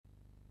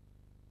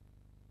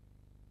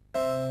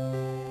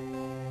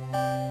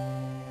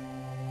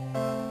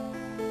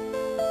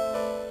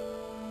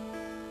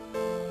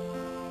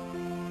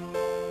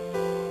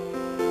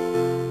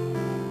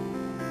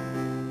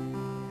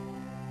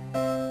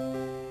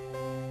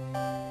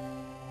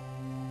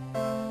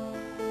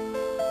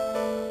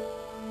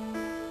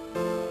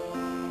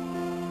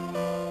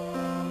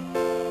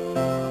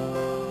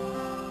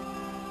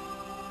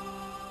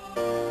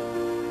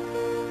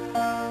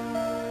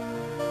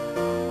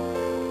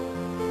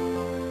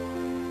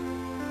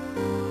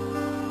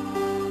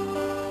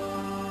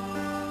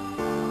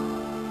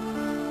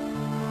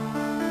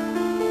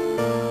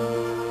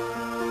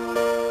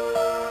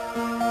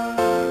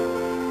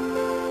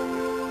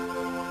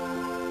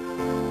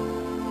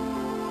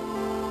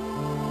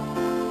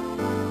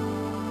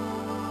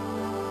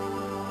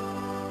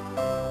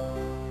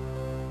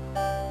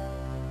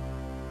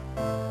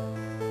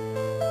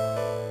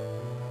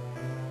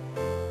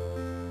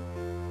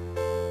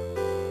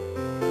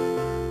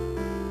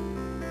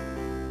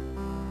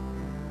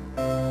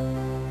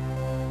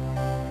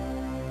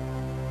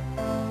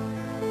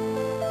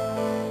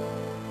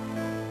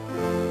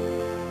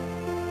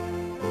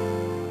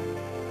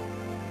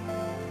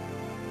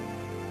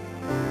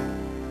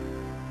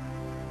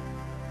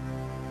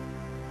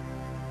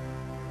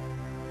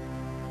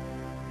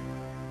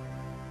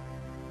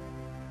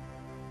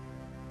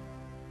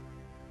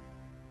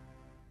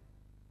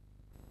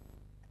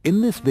In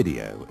this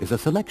video is a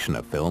selection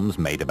of films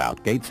made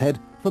about Gateshead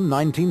from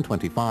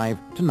 1925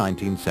 to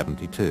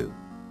 1972.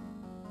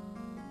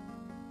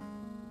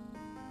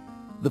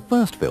 The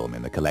first film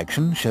in the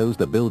collection shows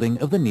the building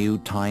of the new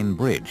Tyne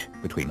Bridge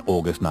between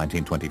August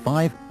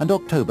 1925 and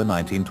October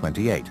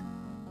 1928,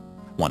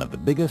 one of the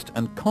biggest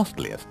and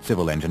costliest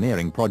civil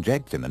engineering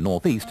projects in the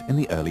northeast in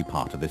the early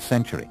part of this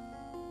century.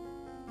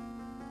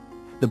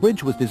 The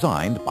bridge was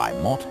designed by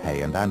Mott,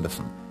 Hay and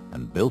Anderson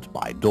and built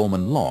by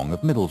Dorman Long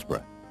of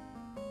Middlesbrough.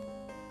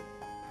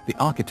 The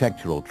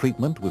architectural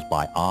treatment was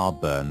by R.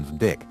 Burns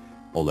Dick,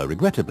 although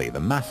regrettably the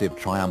massive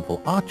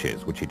triumphal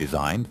arches which he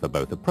designed for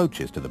both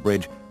approaches to the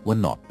bridge were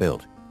not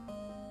built.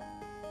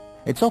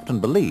 It's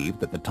often believed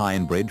that the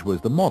Tyne Bridge was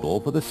the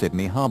model for the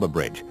Sydney Harbour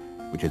Bridge,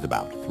 which is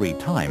about 3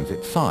 times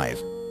its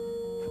size.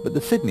 But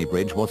the Sydney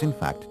Bridge was in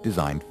fact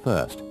designed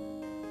first.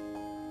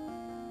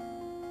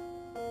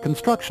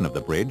 Construction of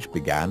the bridge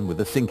began with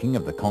the sinking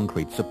of the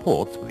concrete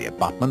supports for the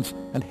abutments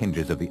and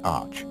hinges of the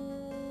arch.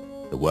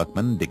 The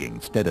workmen digging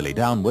steadily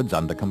downwards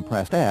under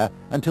compressed air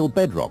until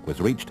bedrock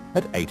was reached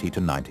at 80 to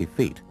 90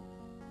 feet.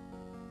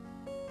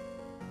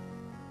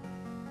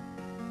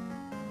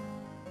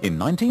 In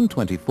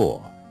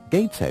 1924,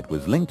 Gateshead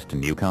was linked to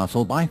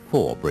Newcastle by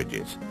 4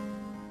 bridges.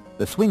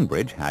 The Swing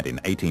Bridge had in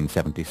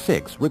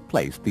 1876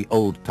 replaced the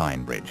old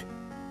Tyne Bridge,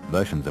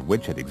 versions of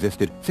which had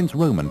existed since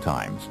Roman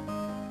times.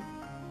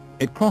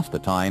 It crossed the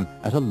Tyne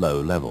at a low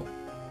level.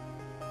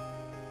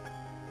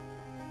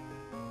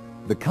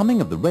 The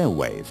coming of the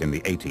railways in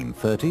the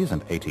 1830s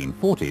and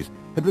 1840s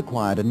had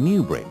required a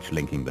new bridge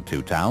linking the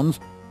two towns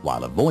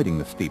while avoiding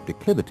the steep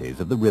declivities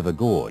of the River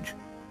Gorge.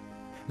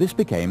 This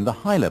became the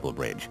high-level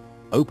bridge,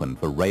 opened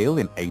for rail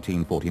in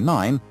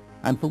 1849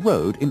 and for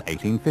road in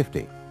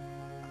 1850.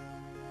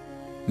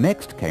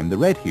 Next came the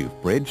Redheugh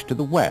Bridge to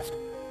the west,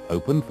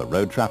 opened for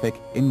road traffic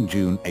in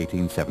June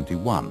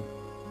 1871.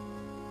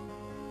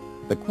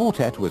 The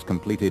quartet was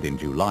completed in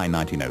July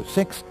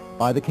 1906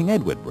 by the King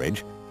Edward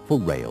Bridge for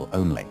rail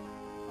only.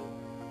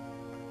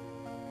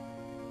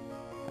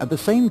 At the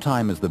same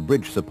time as the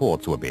bridge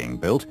supports were being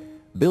built,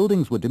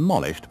 buildings were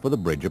demolished for the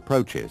bridge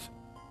approaches.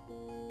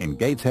 In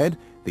Gateshead,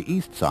 the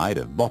east side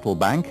of Bottle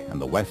Bank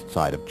and the west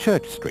side of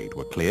Church Street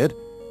were cleared,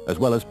 as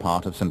well as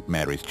part of St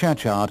Mary's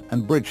Churchyard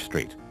and Bridge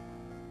Street.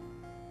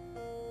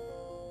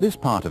 This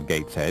part of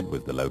Gateshead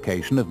was the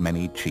location of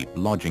many cheap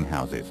lodging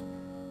houses.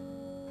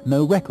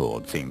 No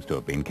record seems to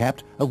have been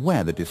kept of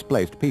where the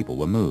displaced people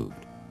were moved.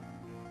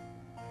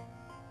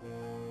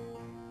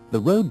 The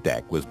road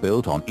deck was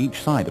built on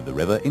each side of the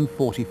river in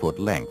 40-foot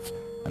lengths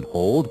and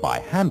hauled by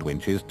hand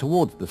winches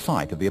towards the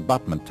site of the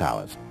abutment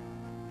towers,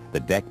 the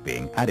deck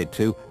being added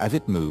to as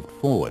it moved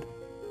forward.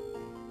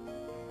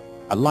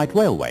 A light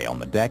railway on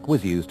the deck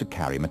was used to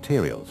carry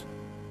materials.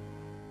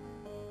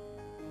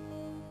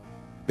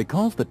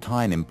 Because the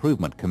Tyne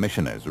Improvement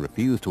Commissioners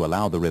refused to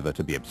allow the river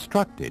to be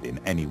obstructed in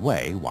any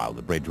way while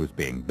the bridge was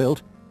being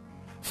built,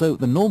 so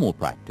the normal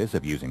practice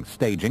of using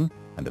staging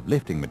and of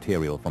lifting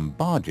material from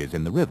barges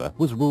in the river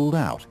was ruled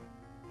out.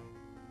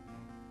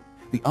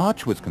 The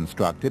arch was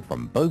constructed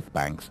from both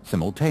banks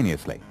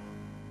simultaneously,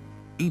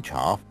 each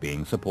half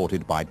being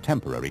supported by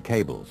temporary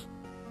cables.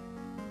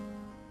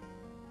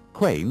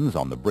 Cranes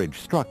on the bridge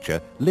structure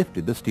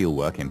lifted the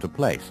steelwork into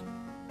place.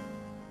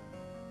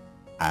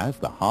 As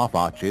the half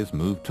arches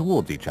moved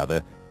towards each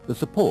other, the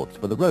supports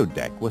for the road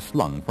deck were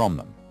slung from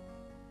them.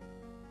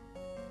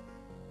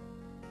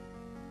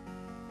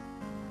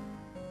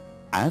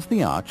 As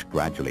the arch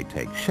gradually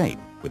takes shape,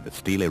 with the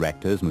steel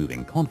erectors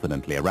moving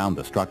confidently around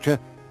the structure,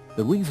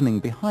 the reasoning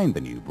behind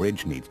the new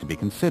bridge needs to be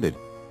considered.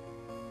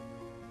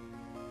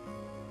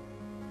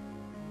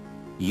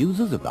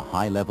 users of the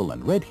High Level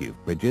and Redheugh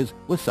bridges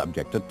were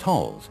subject to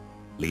tolls,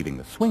 leaving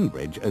the swing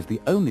bridge as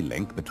the only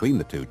link between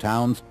the two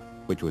towns,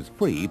 which was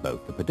free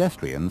both to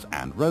pedestrians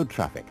and road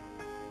traffic.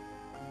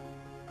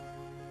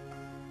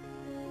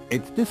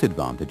 Its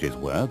disadvantages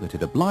were that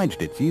it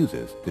obliged its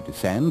users to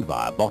descend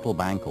via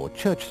Bottlebank or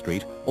Church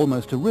Street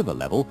almost to river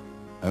level,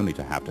 only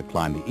to have to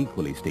climb the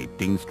equally steep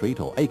Dean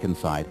Street or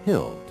Akenside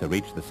Hill to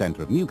reach the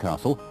centre of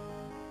Newcastle,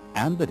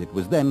 and that it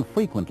was then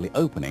frequently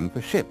opening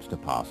for ships to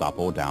pass up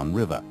or down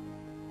river.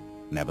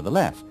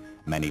 Nevertheless,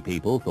 many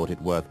people thought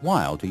it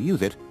worthwhile to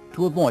use it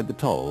to avoid the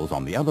tolls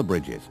on the other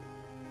bridges.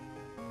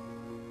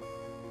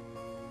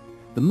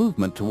 The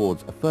movement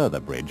towards a further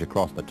bridge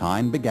across the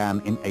Tyne began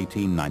in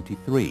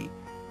 1893,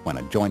 when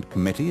a joint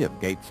committee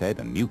of Gateshead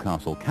and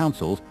Newcastle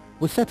councils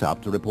was set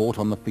up to report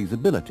on the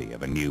feasibility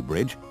of a new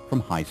bridge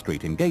from High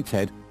Street in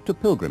Gateshead to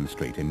Pilgrim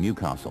Street in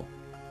Newcastle.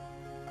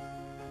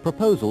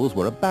 Proposals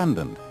were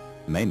abandoned,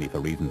 mainly for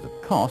reasons of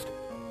cost,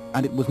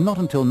 and it was not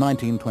until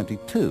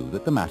 1922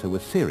 that the matter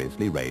was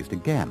seriously raised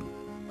again.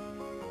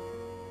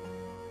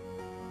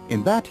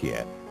 In that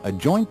year, a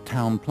joint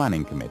town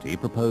planning committee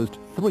proposed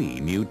 3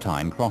 new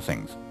Tyne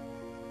crossings: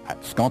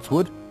 at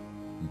Scotswood,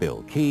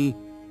 Bill Quay,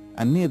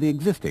 and near the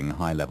existing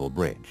high-level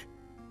bridge.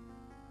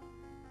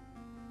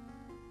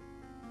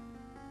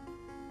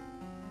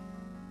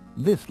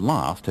 This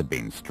last had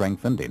been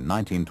strengthened in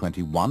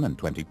 1921 and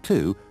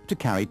 22 to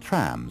carry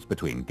trams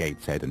between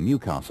Gateshead and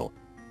Newcastle,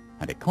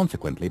 and it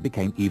consequently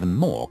became even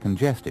more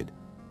congested.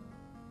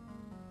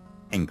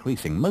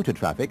 Increasing motor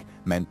traffic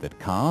meant that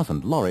cars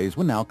and lorries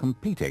were now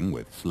competing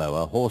with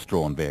slower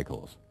horse-drawn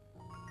vehicles.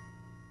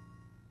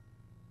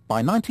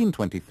 By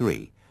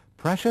 1923,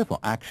 pressure for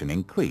action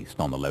increased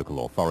on the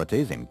local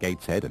authorities in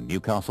Gateshead and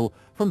Newcastle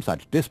from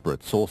such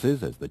disparate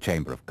sources as the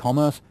Chamber of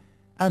Commerce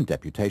and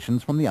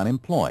deputations from the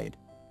unemployed.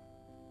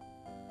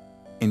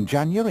 In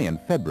January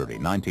and February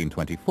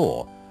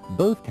 1924,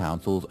 both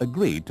councils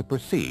agreed to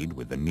proceed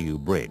with the new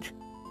bridge,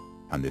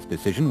 and this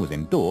decision was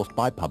endorsed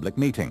by public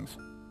meetings.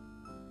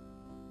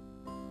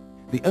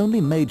 The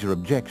only major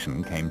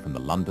objection came from the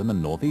London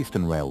and North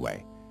Eastern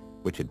Railway,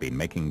 which had been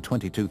making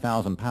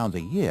 £22,000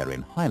 a year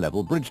in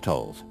high-level bridge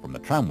tolls from the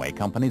tramway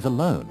companies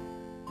alone.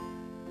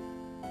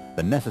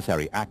 The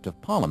necessary Act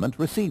of Parliament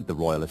received the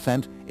royal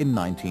assent in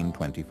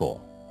 1924.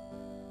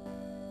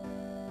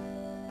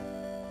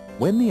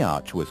 When the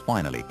arch was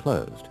finally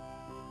closed,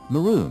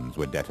 maroons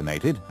were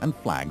detonated and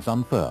flags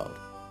unfurled.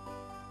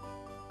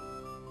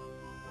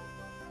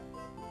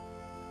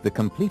 The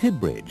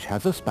completed bridge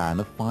has a span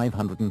of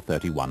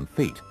 531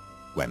 feet,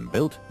 when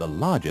built the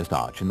largest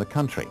arch in the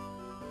country,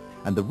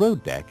 and the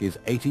road deck is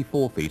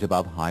 84 feet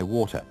above high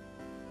water,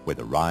 with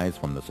a rise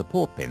from the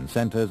support pin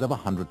centres of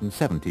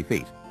 170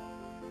 feet.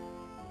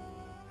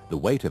 The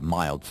weight of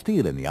mild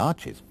steel in the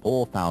arch is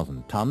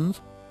 4,000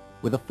 tons,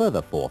 with a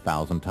further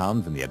 4,000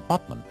 tons in the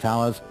abutment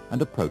towers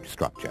and approach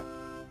structure.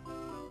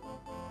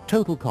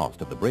 Total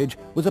cost of the bridge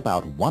was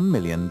about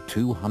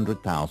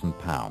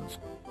 £1,200,000,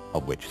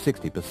 of which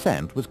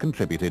 60% was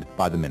contributed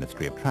by the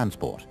Ministry of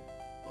Transport.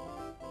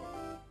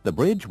 The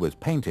bridge was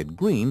painted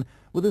green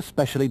with a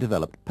specially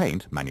developed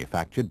paint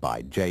manufactured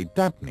by J.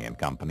 Dabney and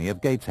Company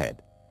of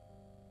Gateshead.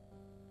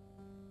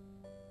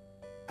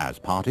 As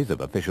parties of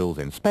officials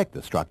inspect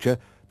the structure,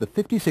 the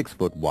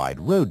 56-foot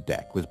wide road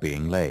deck was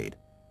being laid,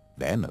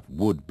 then of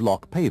wood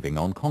block paving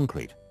on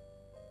concrete.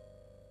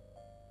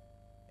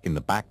 In the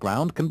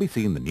background can be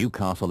seen the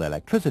Newcastle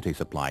Electricity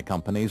Supply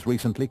Company's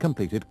recently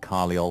completed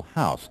Carliol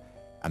House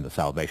and the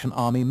Salvation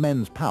Army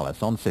Men's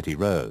Palace on City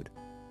Road.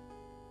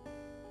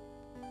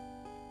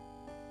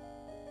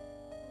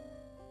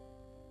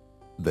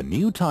 The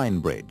new Tyne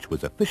Bridge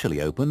was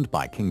officially opened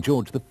by King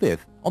George V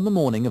on the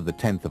morning of the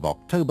 10th of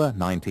October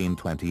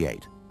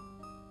 1928.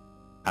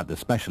 At the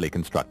specially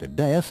constructed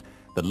dais,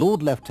 the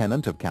Lord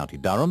Lieutenant of County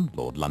Durham,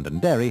 Lord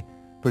Londonderry,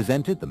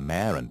 presented the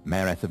Mayor and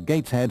Mayoress of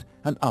Gateshead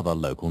and other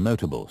local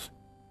notables.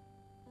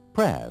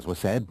 Prayers were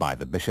said by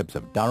the Bishops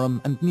of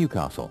Durham and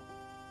Newcastle.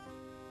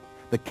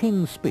 The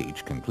King's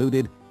speech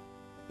concluded,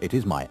 "It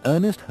is my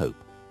earnest hope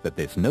that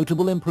this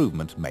notable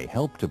improvement may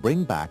help to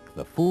bring back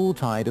the full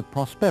tide of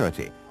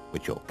prosperity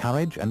which your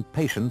courage and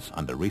patience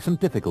under recent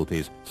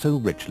difficulties so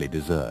richly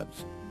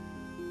deserves."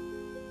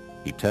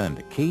 He turned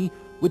a key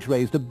which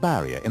raised a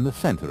barrier in the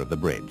centre of the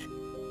bridge.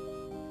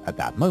 At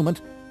that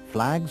moment,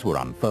 flags were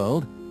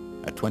unfurled,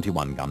 a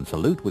 21-gun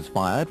salute was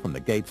fired from the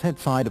Gateshead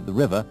side of the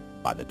river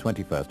by the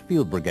 21st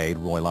Field Brigade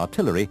Royal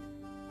Artillery,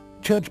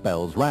 church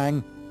bells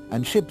rang,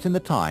 and ships in the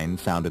Tyne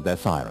sounded their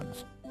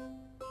sirens.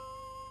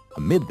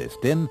 Amid this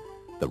din,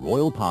 the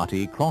royal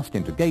party crossed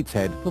into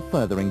Gateshead for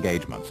further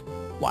engagements,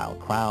 while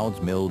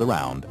crowds milled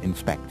around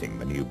inspecting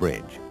the new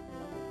bridge.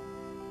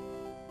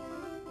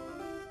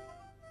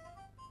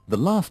 The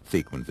last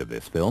sequence of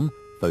this film,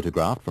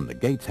 photographed from the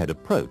Gateshead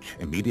approach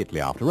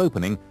immediately after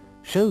opening,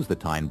 shows the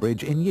Tyne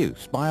Bridge in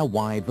use by a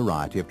wide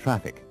variety of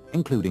traffic,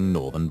 including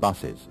northern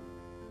buses.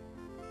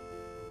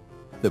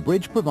 The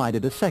bridge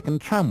provided a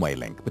second tramway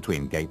link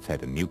between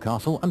Gateshead and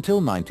Newcastle until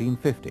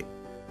 1950.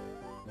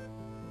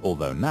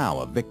 Although now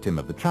a victim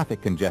of the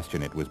traffic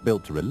congestion it was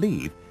built to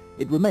relieve,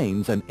 it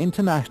remains an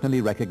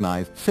internationally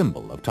recognized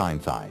symbol of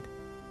Tyneside.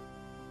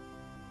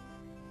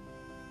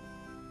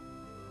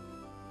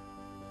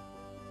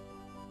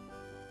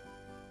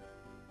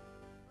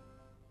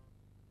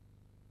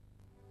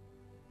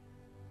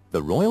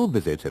 The royal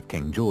visit of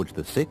King George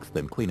VI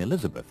and Queen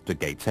Elizabeth to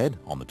Gateshead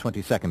on the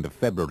 22nd of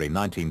February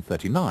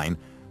 1939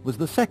 was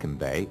the second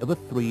day of a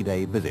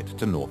three-day visit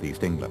to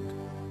northeast England.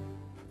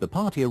 The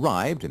party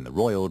arrived in the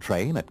royal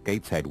train at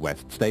Gateshead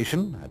West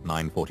Station at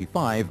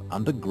 9:45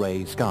 under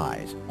grey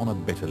skies on a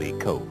bitterly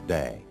cold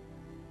day.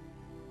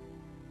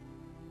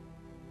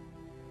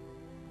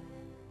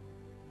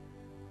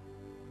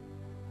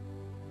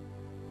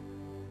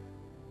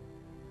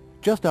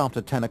 Just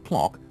after 10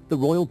 o'clock, the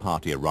royal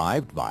party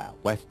arrived via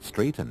West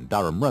Street and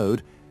Durham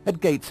Road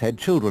at Gateshead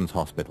Children's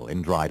Hospital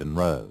in Dryden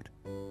Road.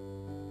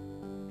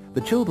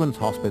 The Children's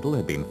Hospital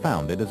had been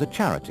founded as a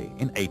charity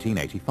in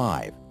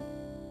 1885.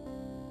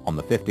 On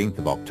the 15th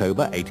of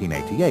October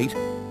 1888,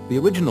 the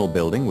original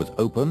building was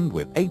opened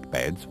with 8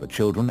 beds for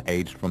children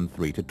aged from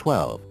 3 to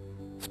 12,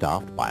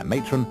 staffed by a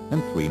matron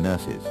and 3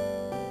 nurses.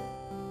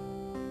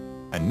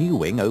 A new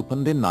wing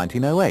opened in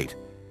 1908,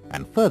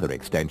 and further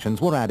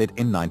extensions were added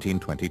in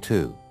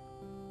 1922.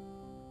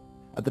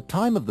 At the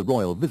time of the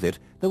royal visit,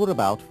 there were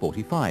about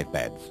 45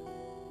 beds.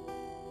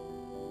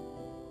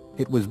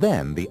 It was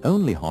then the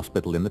only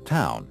hospital in the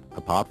town,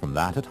 apart from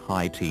that at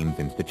High Teams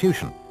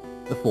Institution,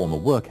 the former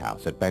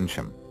workhouse at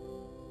Bensham.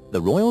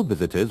 The royal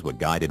visitors were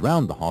guided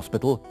round the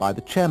hospital by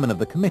the chairman of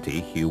the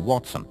committee, Hugh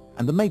Watson,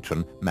 and the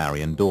matron,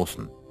 Marion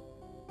Dawson.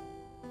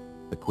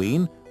 The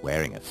Queen,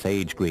 wearing a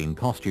sage green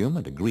costume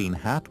and a green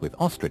hat with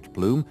ostrich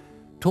plume,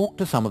 talked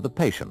to some of the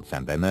patients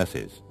and their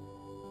nurses.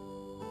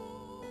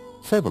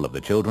 Several of the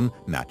children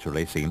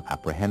naturally seemed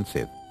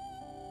apprehensive.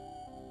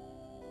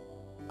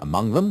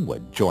 Among them were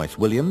Joyce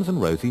Williams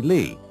and Rosie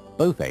Lee,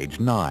 both aged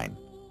 9,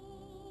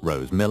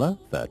 Rose Miller,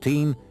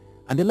 13,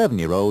 and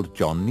 11-year-old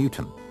John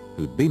Newton,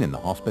 who'd been in the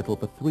hospital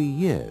for 3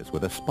 years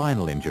with a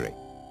spinal injury.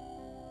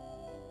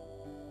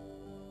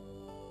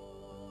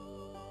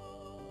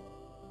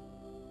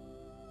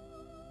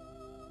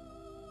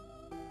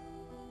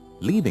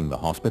 Leaving the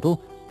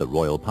hospital, the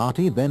royal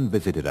party then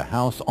visited a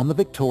house on the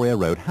Victoria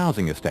Road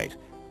housing estate,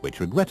 which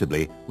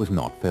regrettably was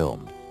not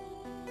filmed.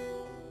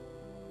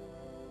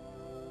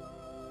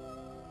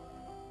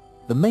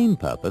 The main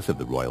purpose of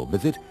the royal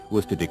visit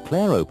was to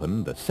declare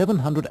open the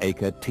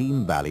 700-acre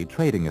Team Valley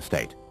trading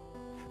estate,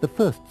 the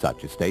first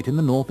such estate in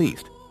the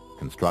northeast,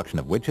 construction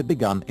of which had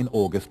begun in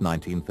August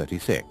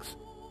 1936.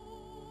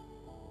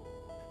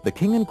 The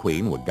King and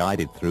Queen were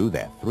guided through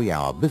their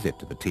 3-hour visit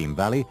to the Team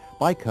Valley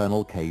by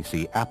Colonel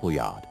K.C.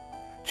 Appleyard,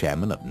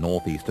 chairman of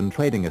Northeastern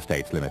Trading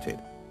Estates Limited.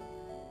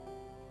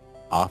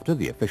 After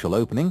the official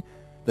opening,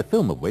 the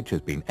film of which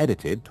has been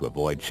edited to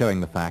avoid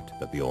showing the fact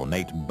that the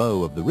ornate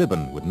bow of the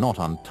ribbon would not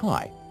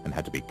untie and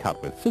had to be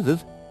cut with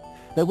scissors,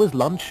 there was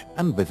lunch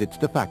and visits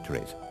to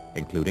factories,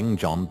 including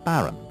John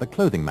Barron, the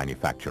clothing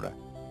manufacturer.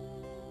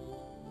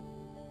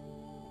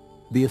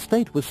 The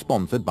estate was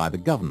sponsored by the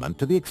government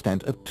to the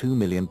extent of £2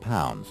 million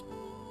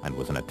and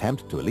was an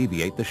attempt to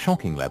alleviate the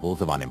shocking levels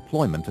of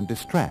unemployment and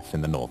distress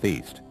in the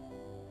northeast.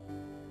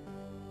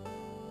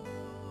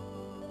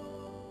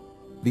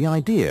 The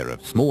idea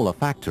of smaller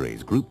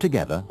factories grouped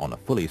together on a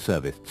fully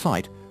serviced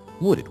site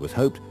would, it was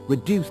hoped,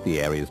 reduce the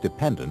area's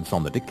dependence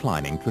on the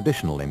declining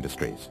traditional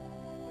industries.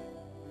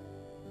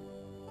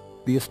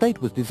 The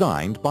estate was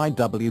designed by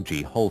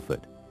W.G.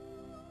 Holford.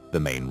 The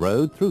main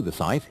road through the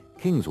site,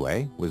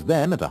 Kingsway, was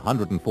then at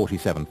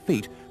 147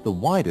 feet the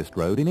widest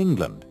road in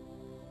England.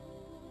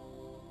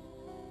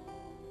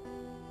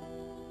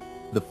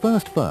 The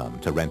first firm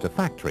to rent a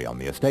factory on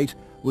the estate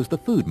was the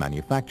food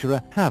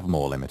manufacturer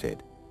Havmore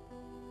Limited.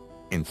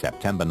 In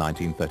September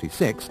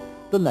 1936,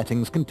 the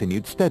lettings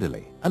continued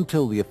steadily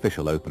until the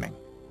official opening.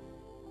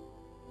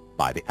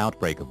 By the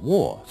outbreak of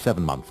war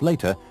 7 months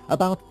later,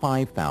 about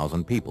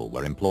 5,000 people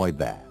were employed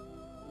there.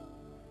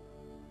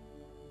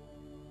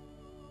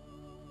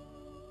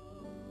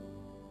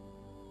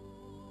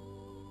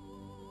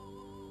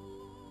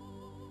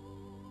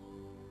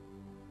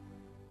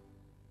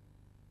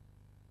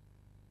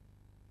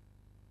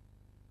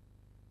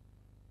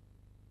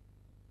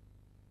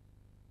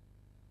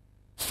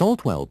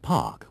 Saltwell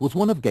Park was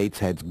one of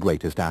Gateshead's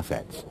greatest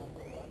assets.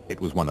 It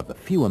was one of the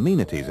few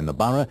amenities in the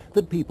borough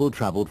that people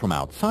travelled from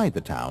outside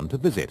the town to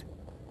visit.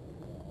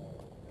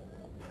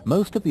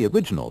 Most of the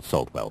original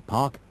Saltwell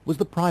Park was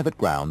the private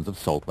grounds of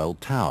Saltwell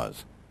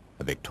Towers,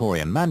 a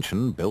Victorian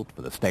mansion built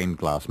for the stained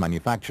glass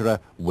manufacturer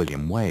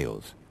William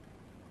Wales.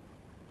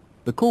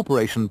 The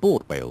corporation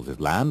bought Wales's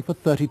land for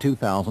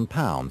 £32,000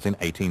 in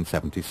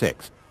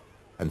 1876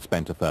 and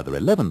spent a further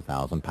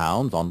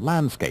 £11,000 on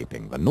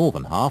landscaping the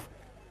northern half,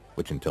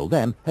 which until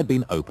then had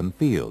been open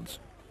fields.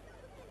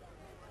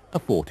 A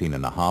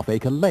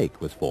 14.5-acre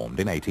lake was formed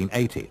in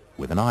 1880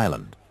 with an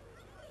island.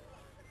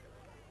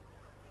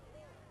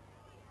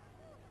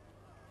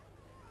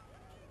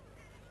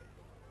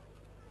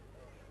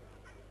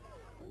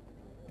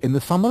 In the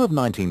summer of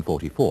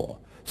 1944,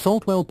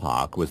 Saltwell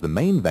Park was the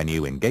main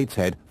venue in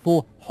Gateshead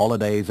for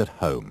Holidays at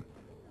Home.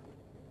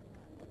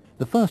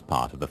 The first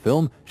part of the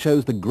film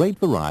shows the great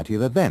variety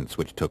of events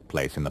which took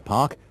place in the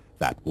park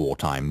that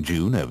wartime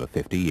June over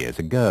 50 years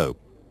ago.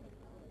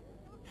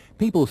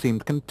 People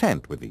seemed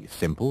content with these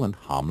simple and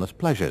harmless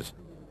pleasures.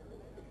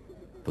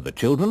 For the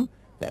children,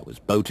 there was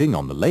boating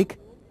on the lake,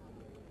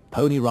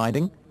 pony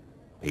riding,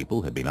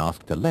 people had been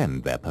asked to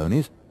lend their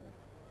ponies,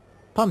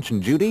 Punch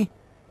and Judy,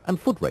 and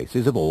foot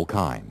races of all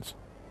kinds.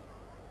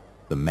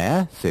 The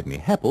Mayor, Sidney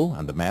Heppel,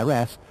 and the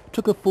Mayoress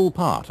took a full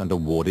part and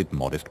awarded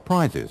modest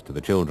prizes to the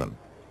children.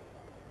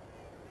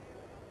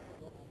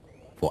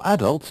 For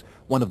adults,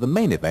 one of the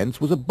main events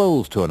was a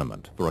bowls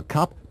tournament for a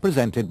cup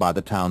presented by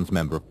the town's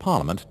Member of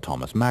Parliament,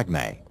 Thomas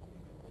Magnay.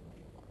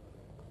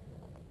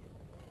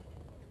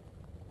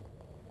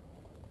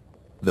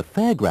 The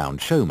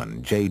fairground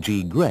showman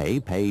J.G.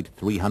 Gray paid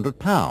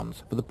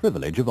 £300 for the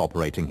privilege of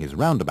operating his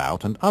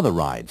roundabout and other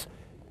rides,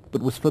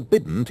 but was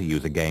forbidden to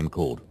use a game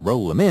called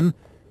Roll 'em In,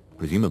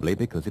 presumably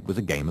because it was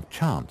a game of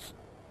chance.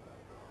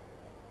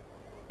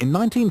 In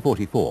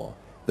 1944,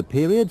 the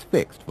periods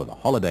fixed for the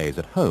holidays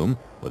at home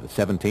were the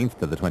 17th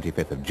to the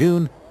 25th of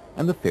June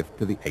and the 5th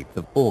to the 8th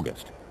of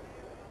August.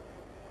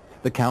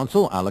 The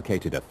council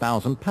allocated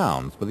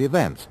 £1,000 for the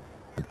events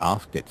and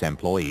asked its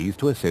employees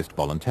to assist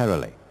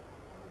voluntarily.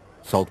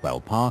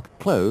 Saltwell Park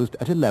closed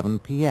at 11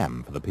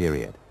 p.m. for the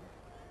period.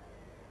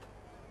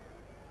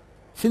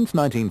 Since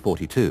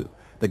 1942,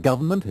 the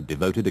government had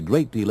devoted a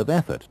great deal of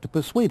effort to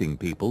persuading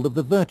people of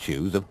the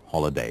virtues of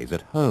holidays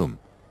at home.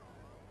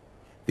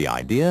 The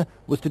idea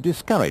was to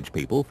discourage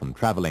people from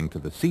travelling to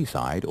the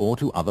seaside or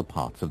to other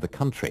parts of the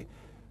country,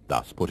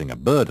 thus putting a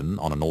burden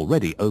on an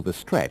already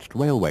overstretched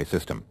railway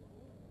system.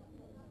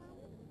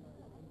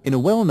 In a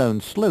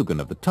well-known slogan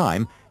of the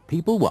time,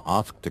 people were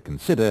asked to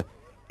consider,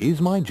 is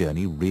my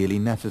journey really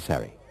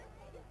necessary?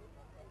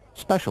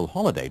 Special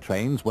holiday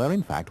trains were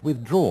in fact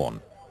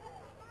withdrawn.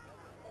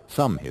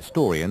 Some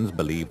historians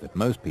believe that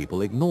most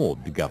people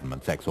ignored the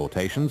government's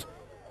exhortations,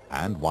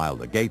 and while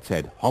the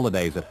Gateshead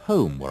holidays at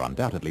home were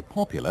undoubtedly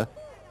popular,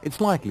 it's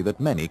likely that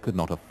many could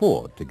not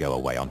afford to go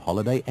away on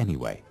holiday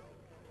anyway.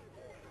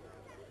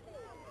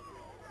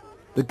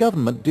 The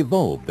government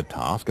devolved the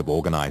task of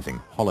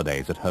organising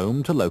holidays at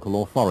home to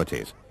local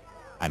authorities,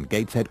 and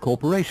Gateshead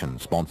Corporation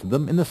sponsored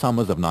them in the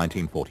summers of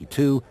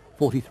 1942,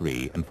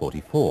 43 and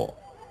 44.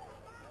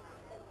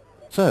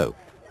 So,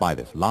 by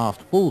this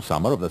last full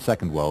summer of the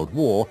Second World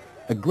War,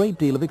 a great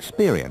deal of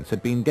experience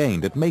had been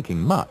gained at making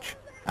much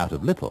out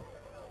of little.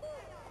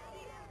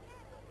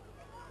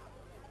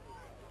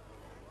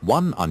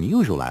 One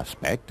unusual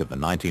aspect of the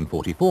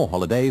 1944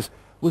 holidays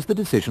was the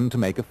decision to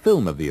make a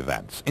film of the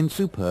events in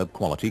superb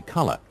quality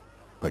colour,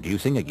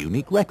 producing a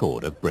unique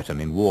record of Britain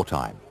in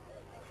wartime.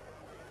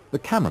 The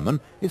cameraman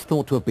is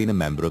thought to have been a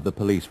member of the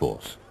police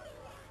force.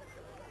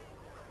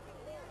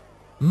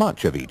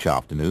 Much of each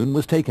afternoon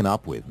was taken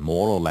up with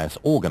more or less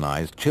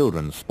organised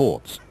children's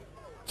sports,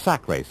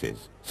 sack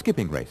races,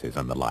 skipping races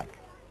and the like.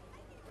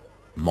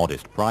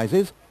 Modest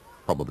prizes,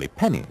 probably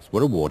pennies,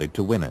 were awarded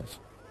to winners.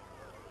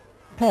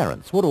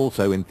 Parents were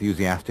also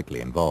enthusiastically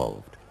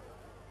involved.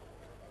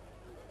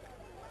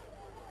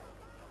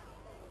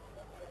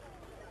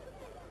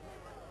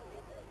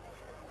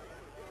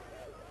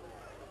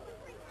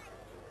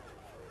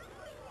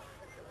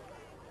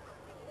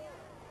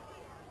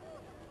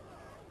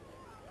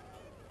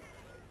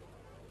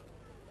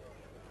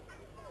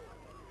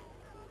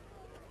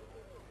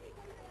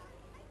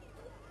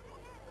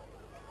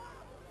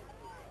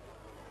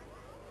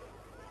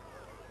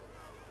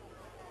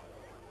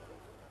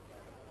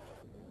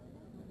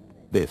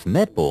 This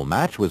netball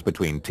match was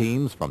between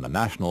teams from the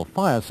National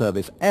Fire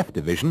Service F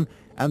Division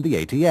and the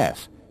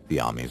ATS,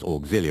 the Army's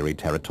Auxiliary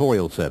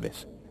Territorial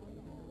Service.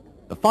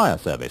 The Fire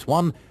Service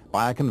won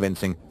by a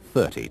convincing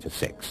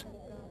 30-6.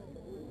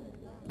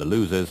 The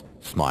losers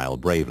smile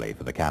bravely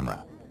for the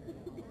camera.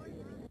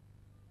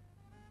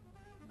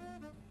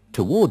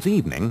 Towards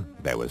evening,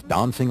 there was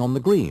dancing on the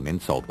green in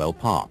Saltwell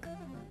Park.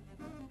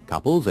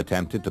 Couples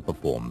attempted to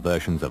perform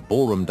versions of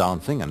ballroom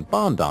dancing and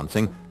barn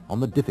dancing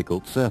on the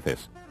difficult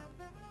surface.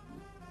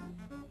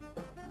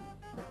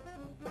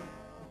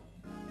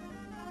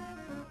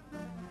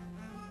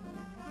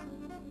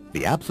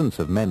 The absence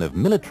of men of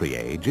military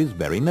age is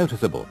very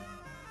noticeable.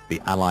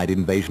 The Allied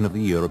invasion of the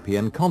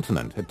European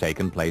continent had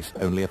taken place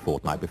only a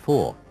fortnight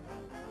before.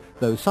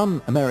 Though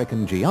some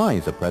American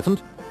GIs are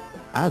present,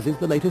 as is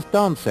the latest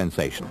dance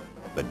sensation,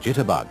 the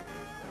jitterbug.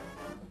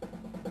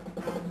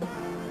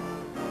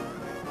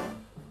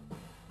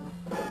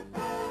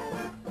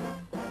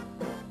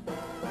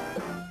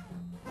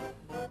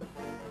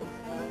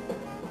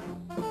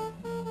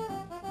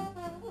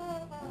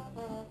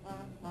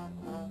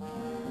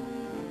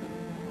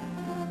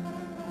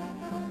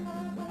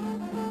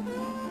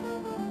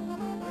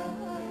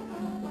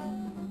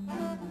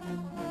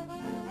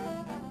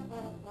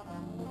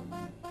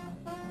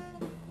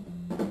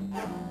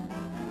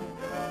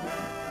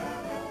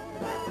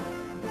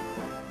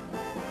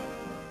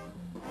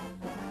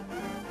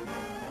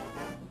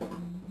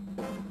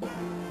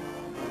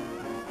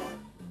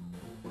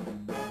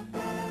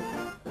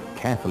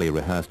 carefully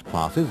rehearsed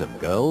classes of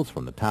girls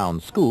from the town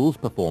schools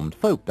performed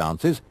folk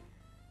dances,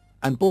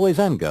 and boys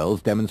and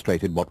girls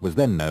demonstrated what was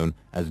then known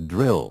as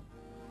drill.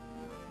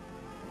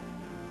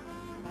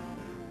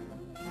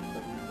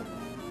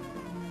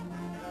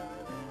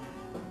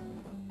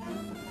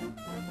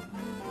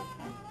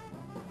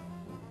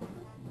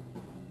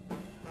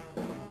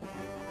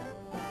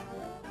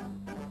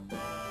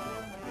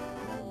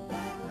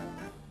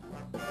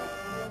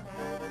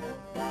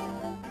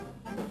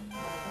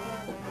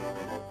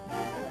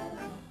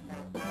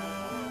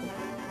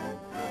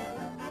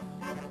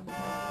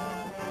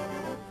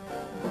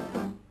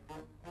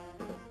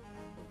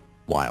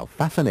 While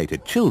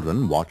fascinated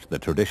children watched the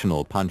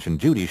traditional Punch and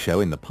Judy show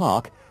in the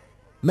park,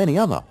 many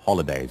other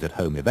holidays at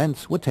home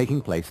events were taking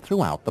place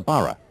throughout the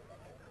borough.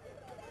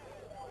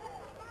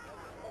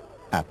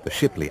 At the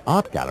Shipley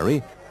Art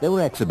Gallery, there were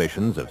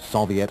exhibitions of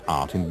Soviet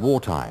art in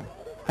wartime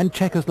and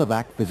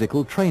Czechoslovak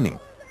physical training,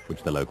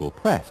 which the local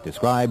press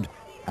described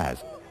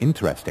as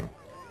interesting.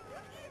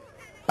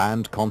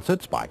 Band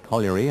concerts by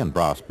colliery and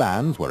brass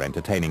bands were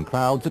entertaining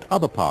crowds at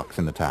other parks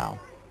in the town.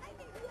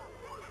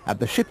 At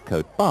the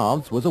Shipcote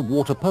Baths was a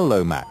water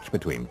polo match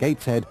between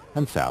Gateshead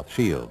and South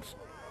Shields.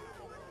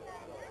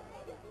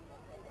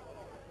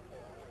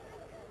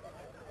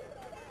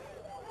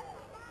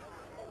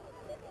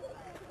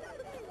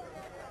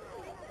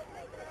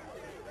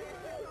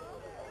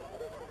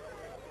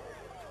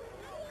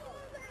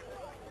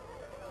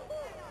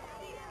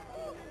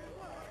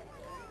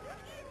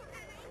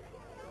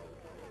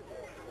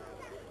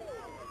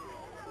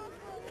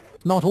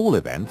 Not all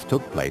events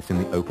took place in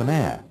the open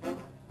air.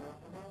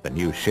 The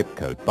new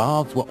Shipcote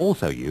Baths were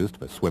also used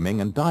for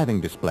swimming and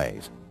diving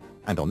displays,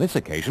 and on this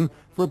occasion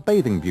for a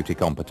bathing beauty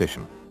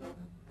competition.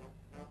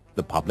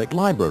 The public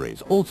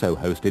libraries also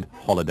hosted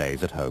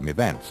holidays at home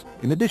events,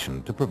 in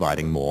addition to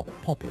providing more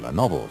popular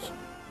novels.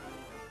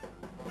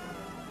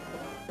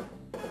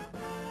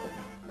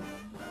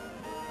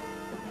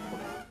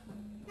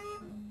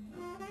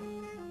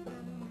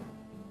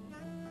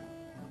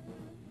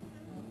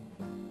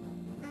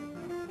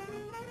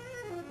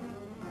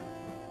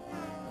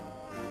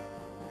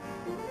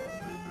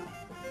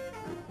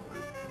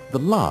 The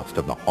last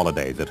of the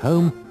holidays at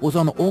home was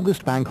on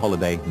August Bank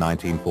Holiday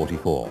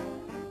 1944.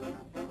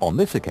 On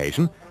this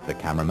occasion, the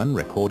cameraman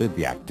recorded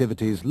the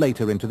activities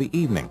later into the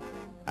evening,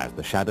 as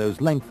the shadows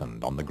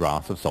lengthened on the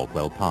grass of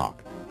Saltwell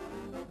Park.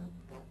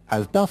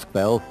 As dusk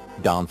fell,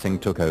 dancing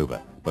took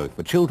over, both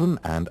for children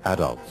and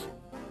adults.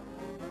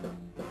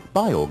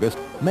 By August,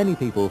 many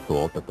people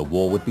thought that the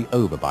war would be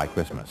over by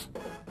Christmas,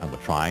 and were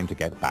trying to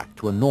get back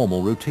to a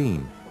normal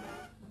routine.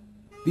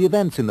 The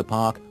events in the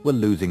park were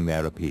losing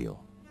their appeal.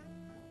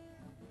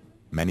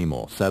 Many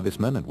more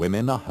servicemen and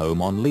women are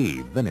home on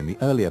leave than in the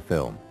earlier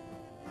film.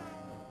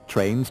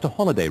 Trains to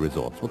holiday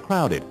resorts were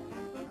crowded,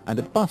 and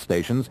at bus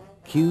stations,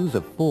 queues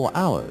of 4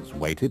 hours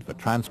waited for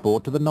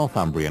transport to the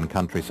Northumbrian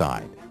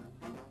countryside.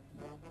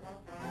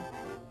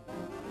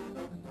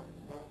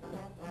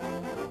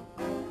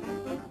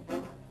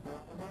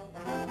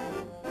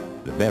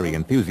 The very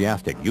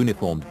enthusiastic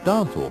uniformed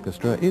dance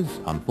orchestra is,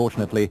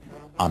 unfortunately,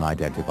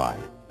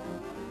 unidentified.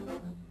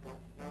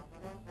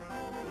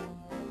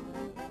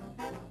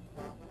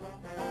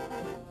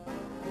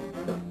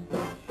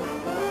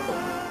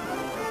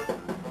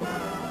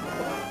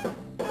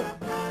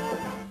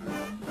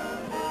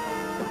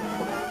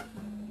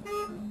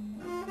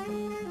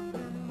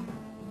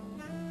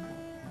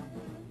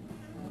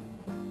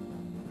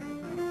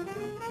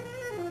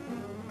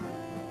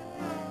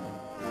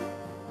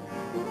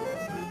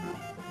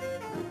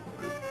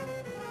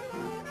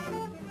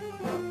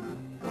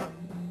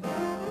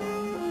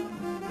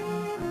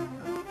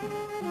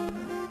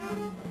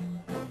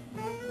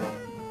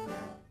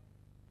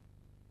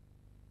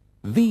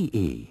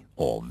 VE,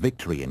 or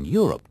Victory in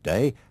Europe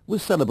Day,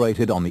 was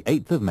celebrated on the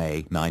 8th of May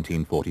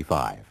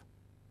 1945.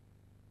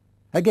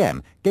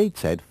 Again,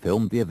 Gateshead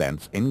filmed the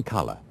events in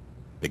colour,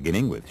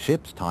 beginning with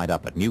ships tied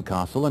up at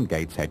Newcastle and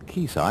Gateshead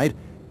quayside,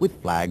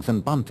 with flags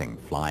and bunting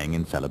flying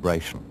in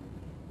celebration.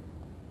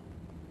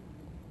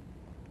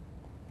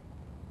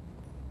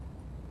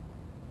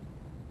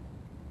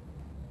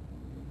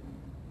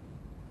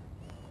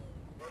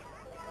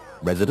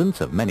 Residents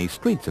of many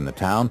streets in the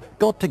town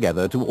got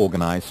together to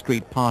organise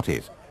street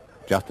parties,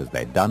 just as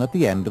they'd done at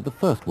the end of the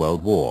First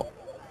World War.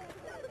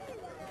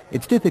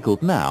 It's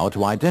difficult now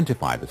to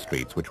identify the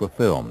streets which were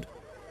filmed,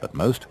 but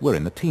most were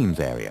in the Thames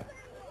area.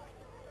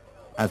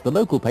 As the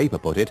local paper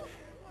put it,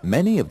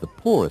 many of the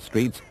poorer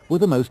streets were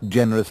the most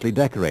generously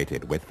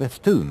decorated with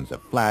festoons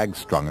of flags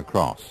strung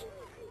across.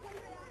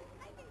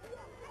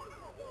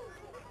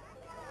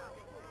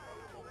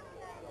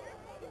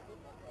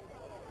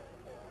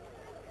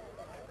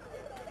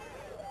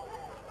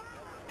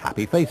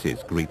 Happy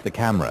faces greet the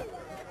camera,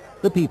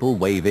 the people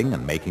waving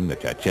and making the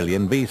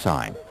Churchillian V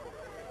sign,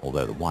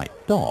 although the white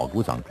dog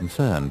was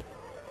unconcerned.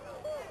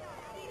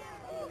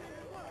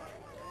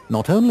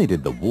 Not only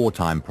did the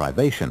wartime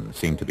privation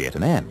seem to be at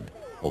an end,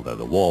 although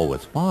the war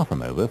was far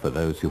from over for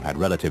those who had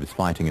relatives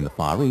fighting in the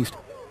Far East,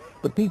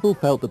 but people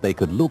felt that they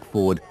could look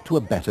forward to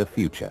a better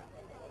future.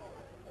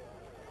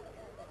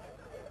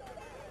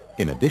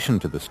 In addition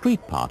to the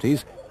street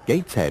parties,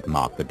 Gateshead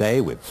marked the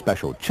day with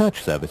special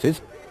church services,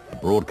 a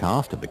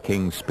broadcast of the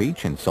King's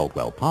speech in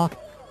Saltwell Park,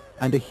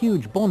 and a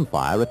huge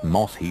bonfire at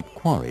Moss Heap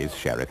Quarries,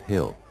 Sheriff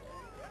Hill.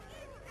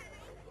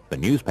 The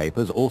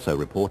newspapers also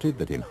reported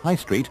that in High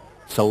Street,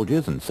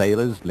 soldiers and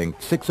sailors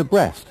linked 6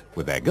 abreast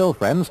with their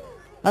girlfriends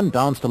and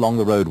danced along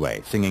the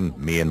roadway singing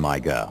 "Me and My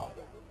Girl."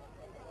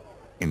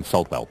 In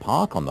Saltwell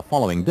Park on the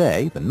following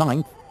day, the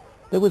 9th,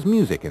 there was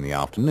music in the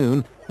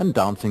afternoon and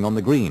dancing on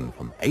the green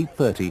from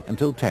 8:30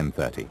 until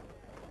 10:30.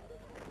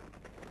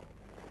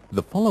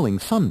 The following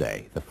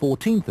Sunday, the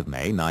 14th of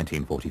May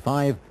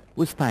 1945,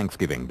 was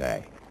Thanksgiving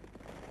Day.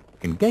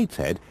 In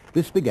Gateshead,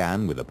 this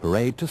began with a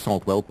parade to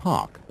Saltwell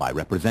Park by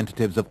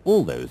representatives of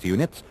all those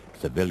units,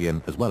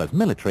 civilian as well as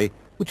military,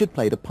 which had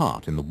played a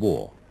part in the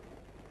war.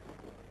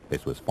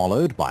 This was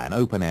followed by an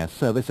open-air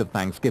service of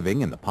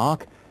Thanksgiving in the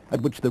park,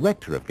 at which the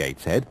rector of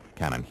Gateshead,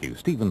 Canon Hugh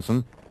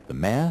Stevenson, the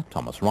mayor,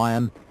 Thomas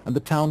Ryan, and the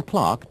town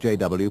clerk,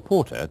 J.W.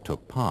 Porter,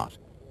 took part.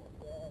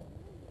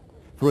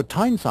 For a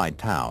Tyneside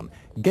town,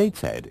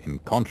 Gateshead, in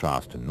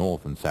contrast to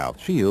North and South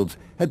Shields,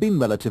 had been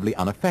relatively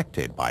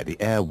unaffected by the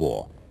air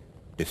war,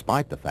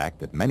 despite the fact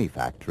that many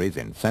factories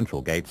in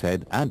central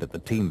Gateshead and at the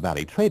Team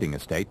Valley Trading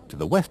Estate to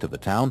the west of the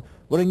town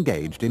were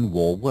engaged in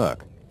war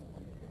work.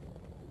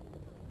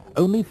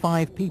 Only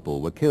 5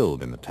 people were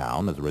killed in the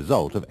town as a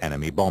result of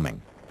enemy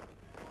bombing.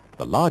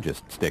 The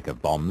largest stick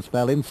of bombs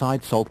fell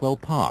inside Saltwell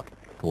Park,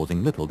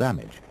 causing little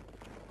damage.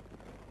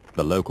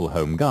 The local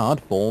Home Guard,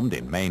 formed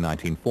in May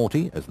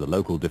 1940 as the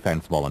local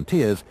Defence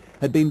Volunteers,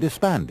 had been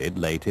disbanded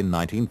late in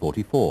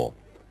 1944.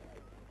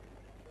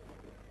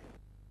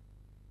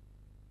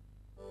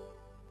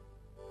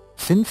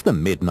 Since the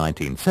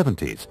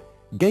mid-1970s,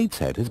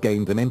 Gateshead has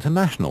gained an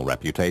international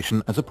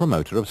reputation as a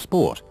promoter of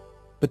sport,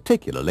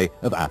 particularly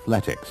of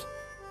athletics.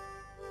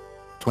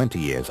 20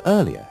 years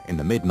earlier, in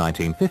the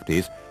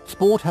mid-1950s,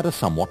 sport had a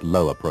somewhat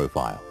lower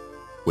profile,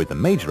 with the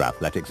major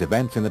athletics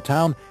events in the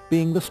town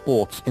being the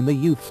sports in the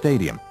Youth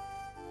Stadium,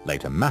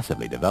 later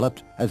massively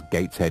developed as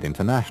Gateshead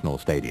International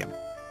Stadium,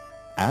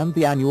 and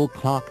the annual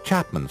Clark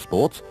Chapman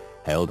Sports,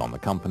 held on the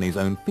company's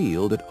own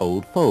field at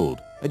Old Fold,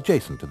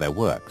 adjacent to their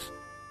works.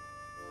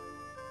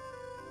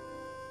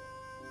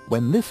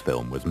 When this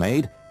film was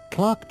made,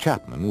 Clark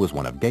Chapman was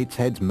one of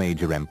Gateshead's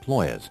major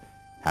employers,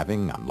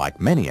 having,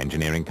 unlike many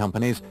engineering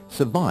companies,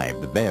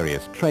 survived the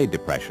various trade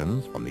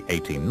depressions from the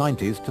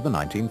 1890s to the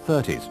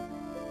 1930s.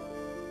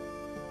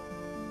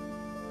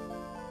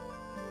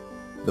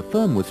 The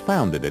firm was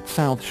founded at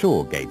South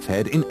Shore,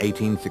 Gateshead, in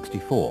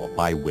 1864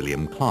 by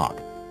William Clark,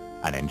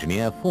 an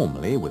engineer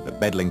formerly with the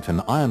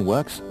Bedlington Iron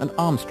Works and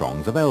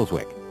Armstrongs of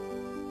Elswick.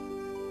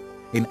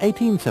 In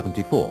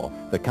 1874,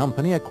 the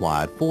company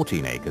acquired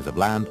 14 acres of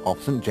land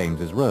off St.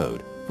 James's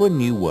Road for a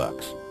new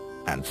works,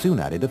 and soon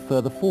added a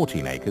further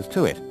 14 acres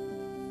to it.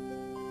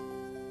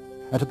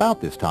 At about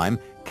this time,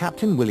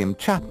 Captain William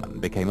Chapman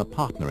became a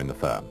partner in the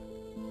firm.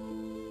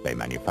 They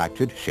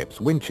manufactured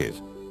ship's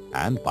winches,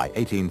 and by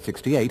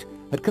 1868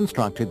 had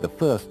constructed the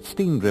first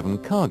steam-driven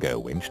cargo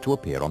winch to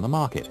appear on the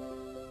market.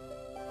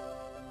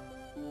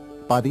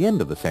 By the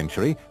end of the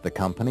century, the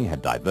company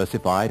had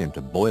diversified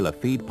into boiler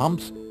feed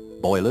pumps,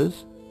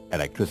 boilers,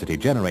 electricity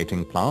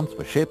generating plants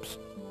for ships,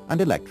 and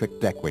electric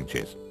deck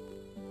winches.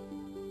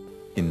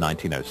 In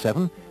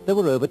 1907, there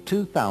were over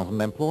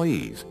 2,000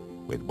 employees,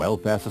 with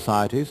welfare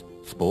societies,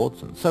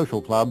 sports and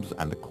social clubs,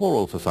 and a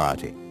choral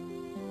society.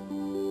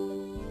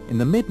 In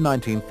the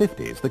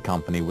mid-1950s, the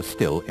company was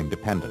still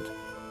independent,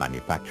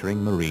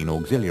 manufacturing marine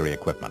auxiliary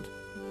equipment.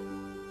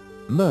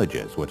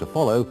 Mergers were to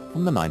follow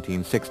from the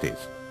 1960s.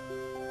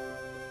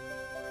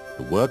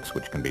 The works,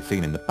 which can be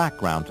seen in the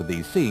background to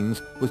these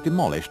scenes, was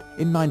demolished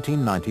in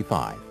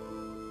 1995.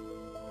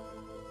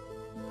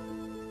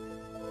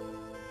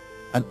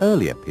 An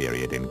earlier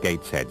period in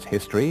Gateshead's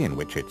history in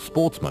which its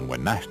sportsmen were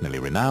nationally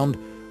renowned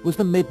was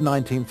the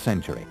mid-19th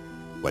century,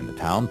 when the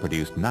town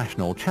produced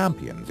national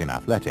champions in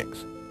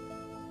athletics.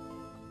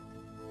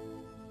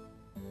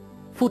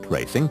 Foot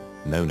racing,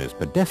 known as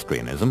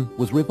pedestrianism,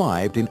 was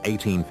revived in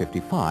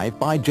 1855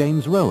 by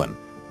James Rowan,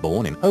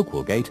 born in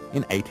Oakwellgate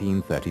in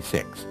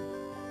 1836.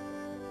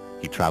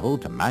 He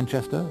travelled to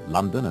Manchester,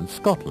 London and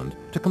Scotland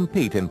to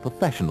compete in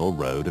professional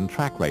road and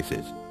track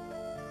races.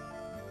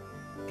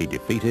 He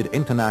defeated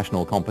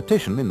international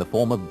competition in the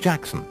form of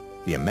Jackson,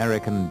 the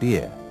American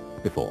deer,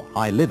 before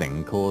high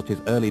living caused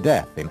his early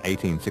death in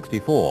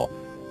 1864,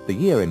 the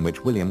year in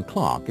which William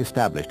Clark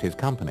established his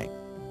company.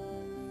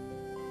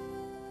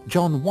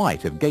 John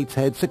White of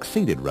Gateshead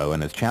succeeded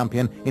Rowan as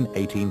champion in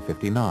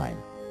 1859.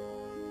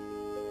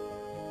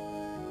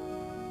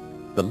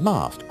 The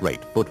last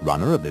great foot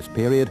runner of this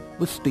period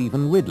was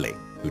Stephen Ridley,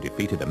 who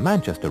defeated a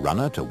Manchester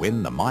runner to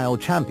win the mile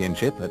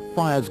championship at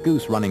Friars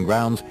Goose Running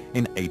Grounds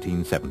in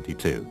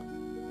 1872.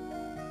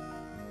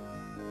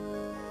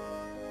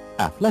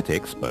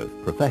 Athletics, both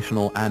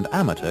professional and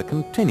amateur,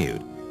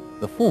 continued,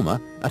 the former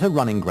at a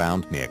running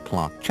ground near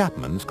Clark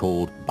Chapman's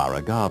called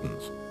Borough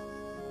Gardens.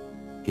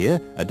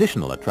 Here,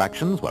 additional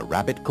attractions were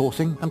rabbit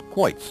coursing and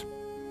quoits.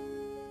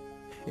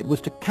 it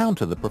was to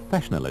counter the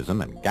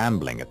professionalism and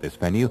gambling at this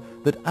venue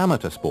that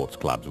amateur sports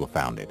clubs were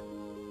founded,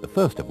 the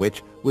first of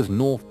which was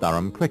North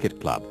Durham Cricket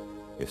Club,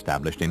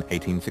 established in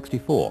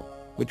 1864,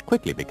 which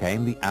quickly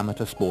became the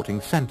amateur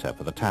sporting centre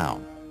for the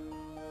town.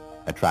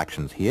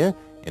 Attractions here,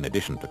 in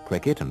addition to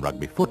cricket and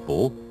rugby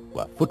football,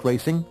 were foot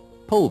racing,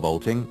 pole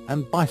vaulting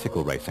and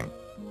bicycle racing.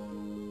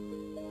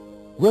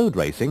 Road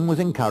racing was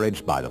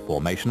encouraged by the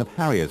formation of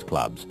Harriers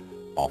clubs,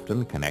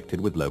 often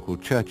connected with local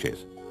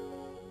churches.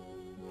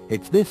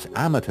 It's this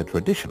amateur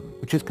tradition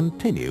which has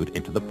continued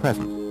into the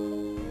present.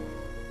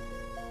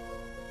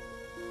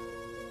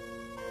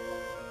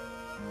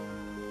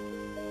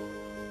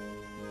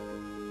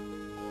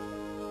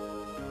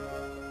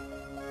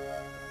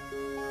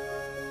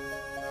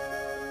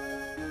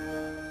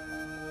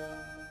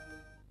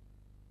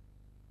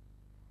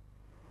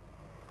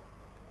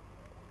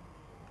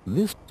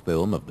 This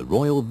film of the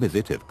royal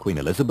visit of Queen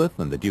Elizabeth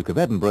and the Duke of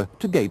Edinburgh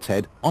to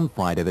Gateshead on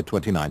Friday the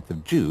 29th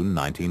of June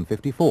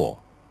 1954.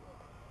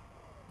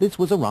 This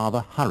was a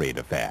rather hurried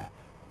affair,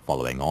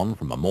 following on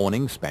from a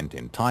morning spent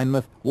in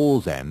Tynemouth,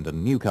 Wallsend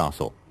and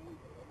Newcastle.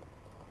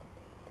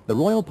 The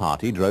royal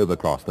party drove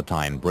across the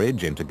Tyne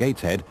Bridge into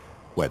Gateshead,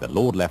 where the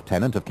Lord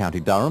Lieutenant of County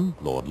Durham,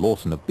 Lord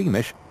Lawson of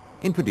Beamish,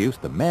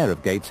 introduced the Mayor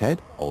of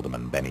Gateshead,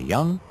 Alderman Benny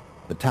Young,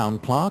 the Town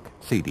Clerk,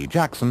 C.D.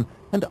 Jackson,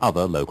 and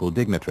other local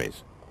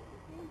dignitaries.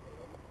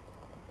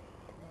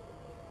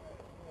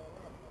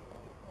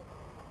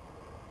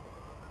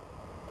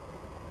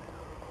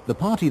 The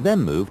party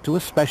then moved to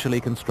a specially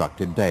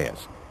constructed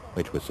dais,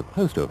 which was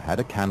supposed to have had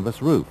a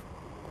canvas roof.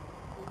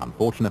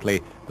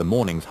 Unfortunately, the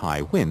morning's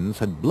high winds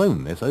had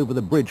blown this over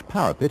the bridge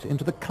parapet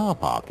into the car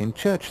park in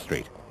Church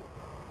Street.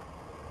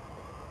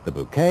 The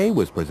bouquet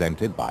was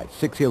presented by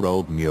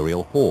 6-year-old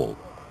Muriel Hall,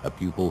 a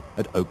pupil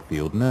at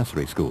Oakfield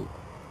Nursery School.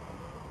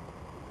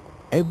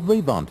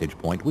 Every vantage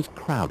point was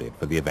crowded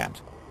for the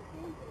event.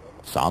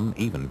 Some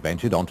even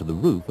ventured onto the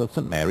roof of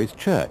St. Mary's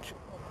Church.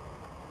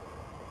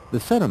 The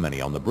ceremony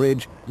on the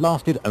bridge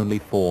lasted only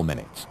 4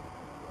 minutes.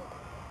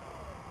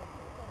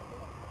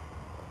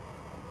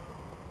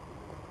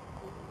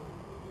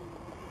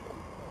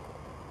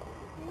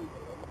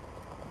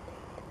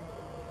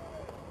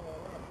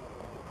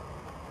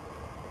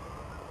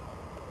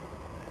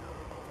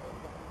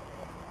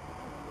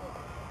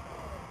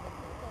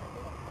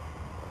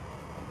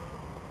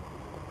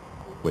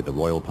 With the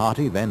royal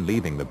party then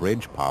leaving the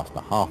bridge past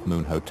the Half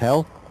Moon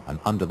Hotel and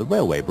under the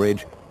railway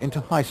bridge into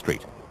High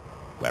Street,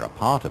 where a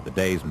part of the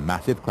day's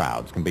massive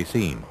crowds can be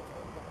seen.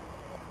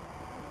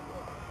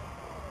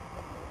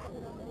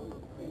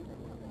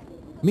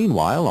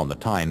 Meanwhile, on the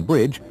Tyne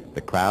Bridge, the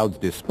crowds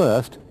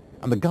dispersed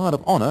and the Guard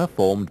of Honour,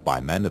 formed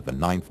by men of the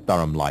 9th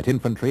Durham Light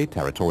Infantry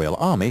Territorial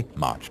Army,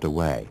 marched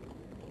away.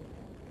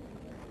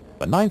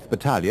 The 9th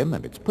Battalion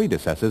and its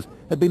predecessors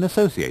had been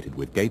associated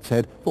with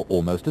Gateshead for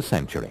almost a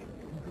century.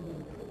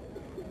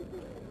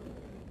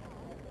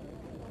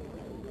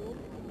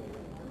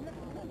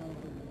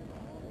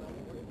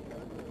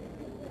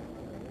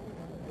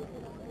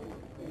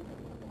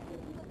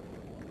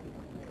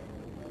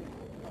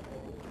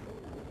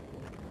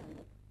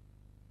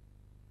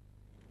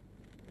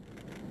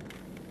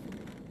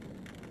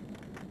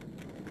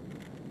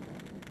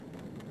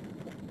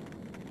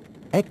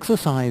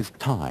 Exercise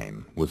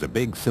Time was a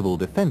big civil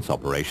defence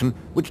operation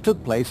which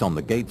took place on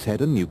the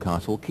Gateshead and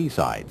Newcastle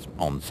quaysides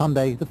on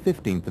Sunday the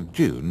 15th of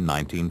June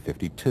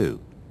 1952.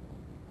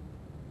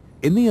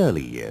 In the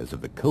early years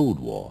of the Cold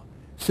War,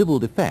 civil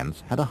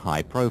defence had a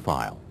high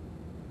profile.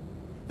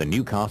 The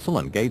Newcastle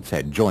and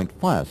Gateshead Joint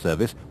Fire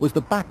Service was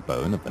the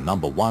backbone of the No.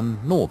 1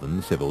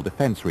 Northern Civil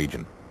Defence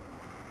Region.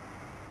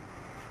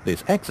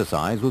 This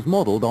exercise was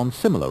modelled on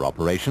similar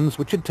operations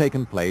which had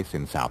taken place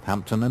in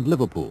Southampton and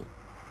Liverpool.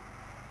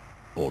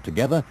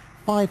 Altogether,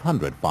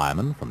 500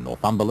 firemen from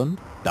Northumberland,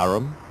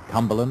 Durham,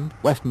 Cumberland,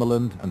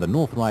 Westmoreland and the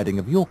North Riding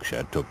of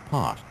Yorkshire took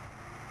part.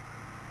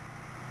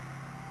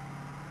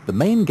 The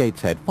main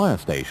Gateshead fire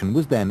station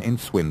was then in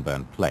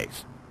Swinburne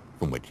Place,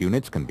 from which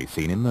units can be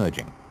seen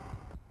emerging.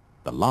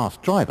 The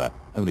last driver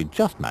only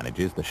just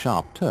manages the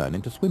sharp turn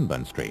into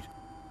Swinburne Street.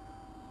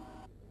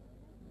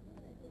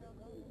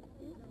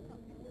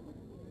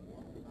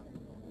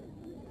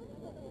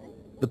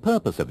 The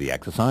purpose of the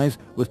exercise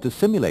was to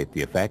simulate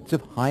the effects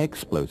of high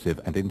explosive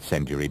and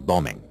incendiary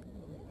bombing.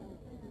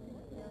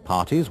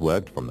 Parties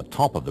worked from the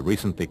top of the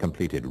recently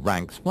completed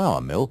Ranks flour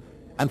mill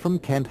and from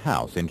Kent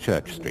House in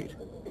Church Street.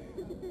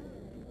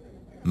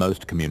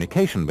 Most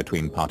communication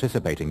between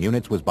participating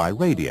units was by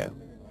radio,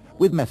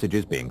 with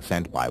messages being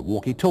sent by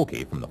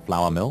walkie-talkie from the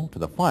flour mill to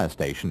the fire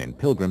station in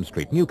Pilgrim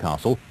Street,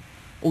 Newcastle,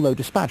 although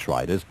dispatch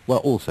riders were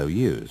also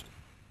used.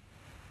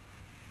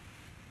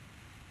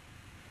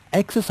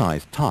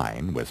 Exercise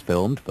Tyne was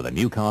filmed for the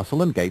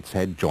Newcastle and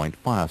Gateshead Joint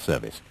Fire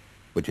Service,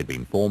 which had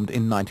been formed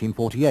in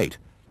 1948,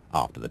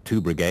 after the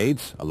two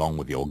brigades, along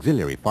with the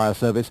Auxiliary Fire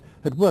Service,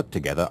 had worked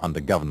together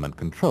under government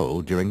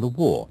control during the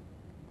war.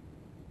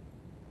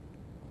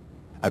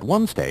 At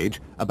one stage,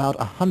 about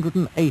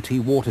 180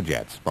 water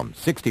jets from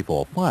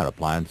 64 fire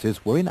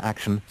appliances were in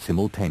action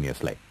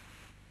simultaneously.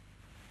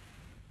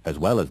 as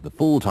well as the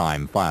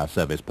full-time fire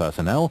service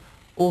personnel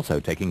also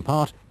taking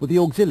part with the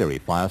Auxiliary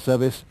Fire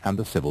Service and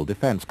the Civil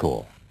Defence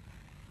Corps.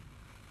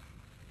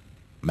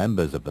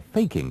 Members of the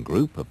faking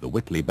group of the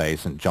Whitley Bay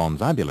St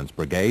John's Ambulance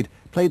Brigade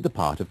played the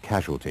part of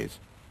casualties.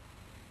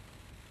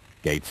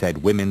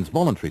 Gateshead Women's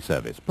Voluntary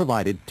Service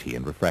provided tea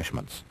and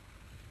refreshments.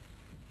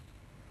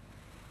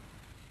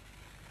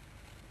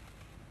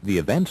 The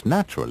event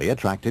naturally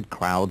attracted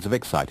crowds of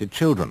excited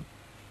children.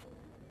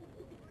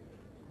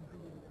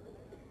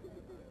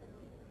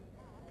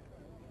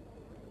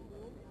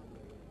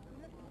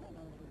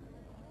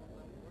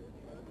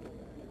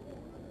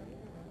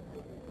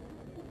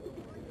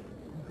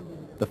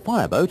 The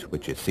fireboat,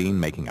 which is seen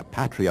making a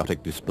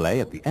patriotic display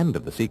at the end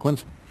of the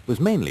sequence,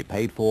 was mainly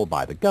paid for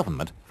by the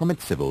government from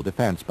its civil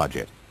defence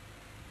budget.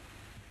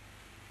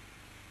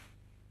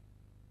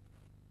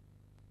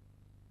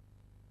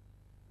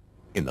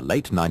 In the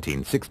late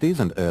 1960s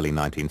and early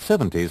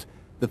 1970s,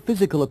 the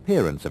physical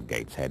appearance of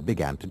Gateshead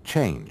began to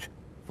change,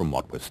 from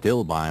what was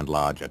still by and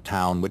large a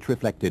town which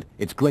reflected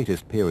its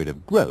greatest period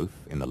of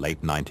growth in the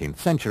late 19th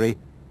century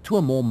to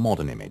a more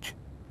modern image.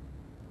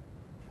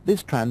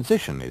 This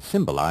transition is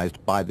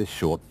symbolized by this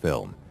short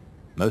film,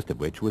 most of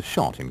which was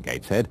shot in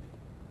Gateshead,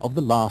 of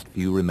the last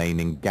few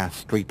remaining gas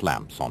street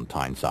lamps on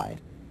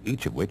Tyneside,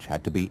 each of which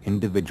had to be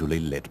individually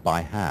lit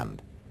by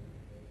hand.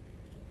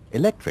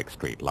 Electric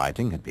street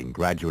lighting had been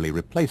gradually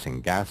replacing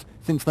gas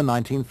since the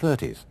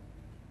 1930s.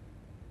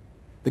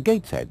 The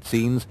Gateshead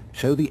scenes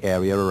show the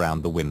area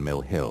around the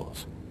Windmill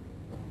Hills.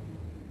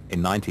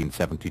 In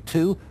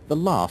 1972, the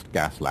last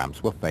gas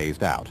lamps were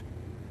phased out,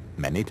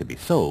 many to be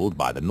sold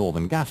by the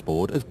Northern Gas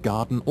Board as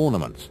garden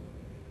ornaments,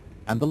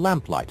 and the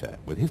lamplighter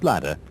with his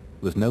ladder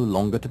was no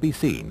longer to be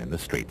seen in the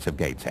streets of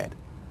Gateshead.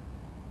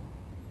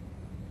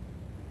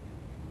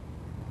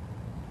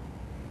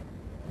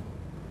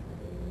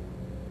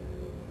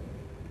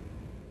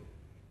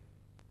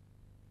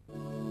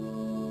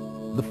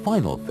 The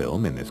final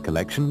film in this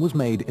collection was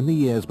made in the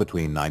years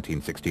between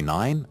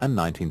 1969 and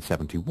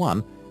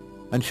 1971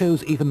 and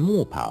shows even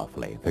more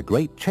powerfully the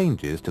great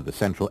changes to the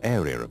central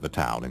area of the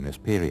town in this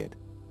period.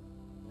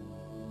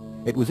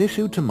 It was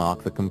issued to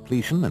mark the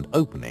completion and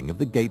opening of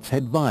the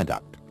Gateshead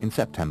Viaduct in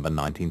September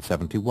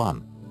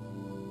 1971.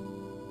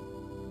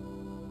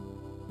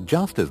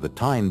 Just as the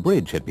Tyne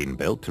Bridge had been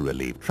built to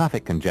relieve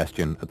traffic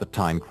congestion at the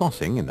Tyne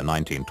Crossing in the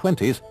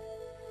 1920s,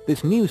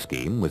 this new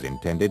scheme was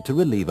intended to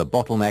relieve a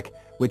bottleneck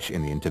which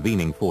in the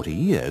intervening 40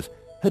 years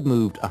had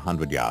moved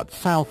 100 yards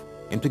south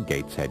into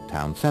Gateshead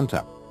town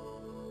centre.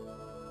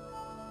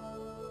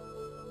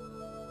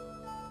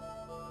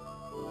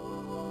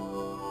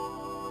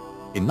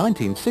 In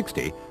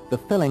 1960, the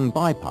Felling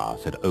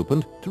Bypass had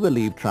opened to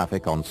relieve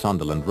traffic on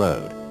Sunderland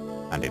Road,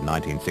 and in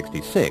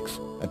 1966,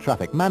 a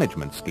traffic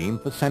management scheme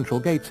for central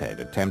Gateshead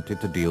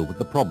attempted to deal with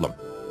the problem.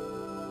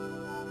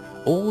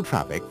 All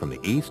traffic from the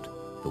east,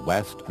 the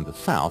west and the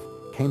south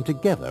came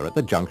together at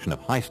the junction of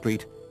High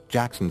Street,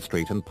 Jackson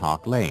Street and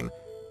Park Lane,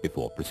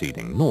 before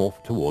proceeding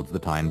north towards the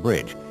Tyne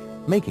Bridge,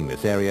 making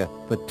this area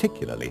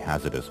particularly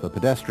hazardous for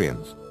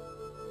pedestrians.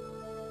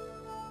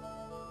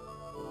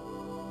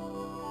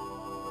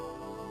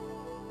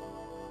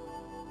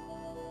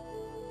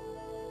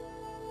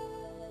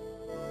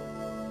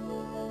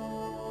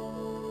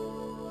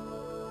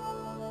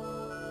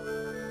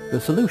 The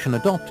solution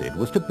adopted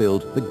was to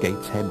build the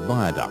Gateshead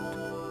Viaduct,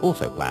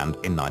 also planned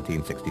in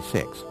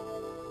 1966.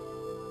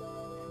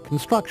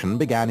 Construction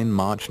began in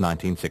March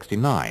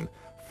 1969,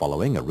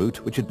 following a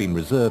route which had been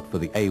reserved for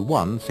the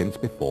A1 since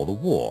before the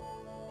war.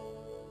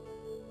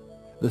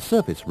 The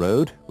surface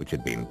road, which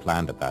had been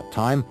planned at that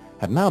time,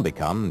 had now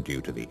become,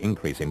 due to the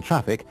increase in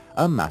traffic,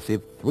 a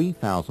massive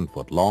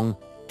 3,000-foot-long,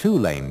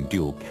 two-lane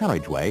dual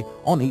carriageway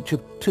on each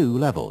of two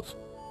levels.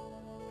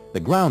 The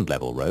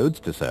ground-level roads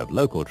to serve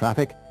local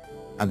traffic,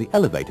 and the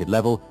elevated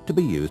level to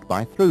be used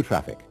by through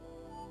traffic.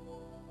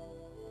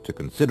 To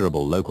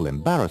considerable local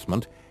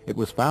embarrassment, it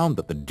was found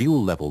that the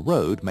dual-level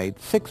road made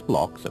 6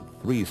 blocks of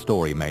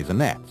 3-story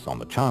maisonettes on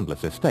the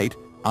Chandless estate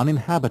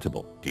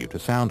uninhabitable due to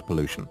sound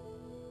pollution,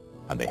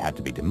 and they had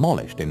to be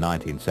demolished in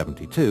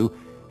 1972,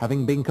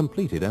 having been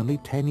completed only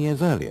 10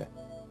 years earlier.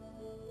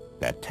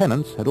 Their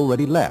tenants had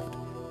already left,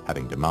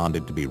 having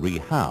demanded to be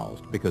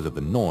rehoused because of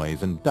the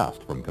noise and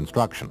dust from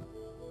construction.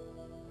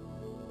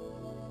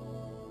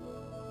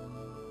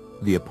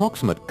 The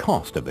approximate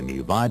cost of the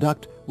new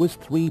viaduct was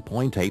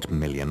 £3.8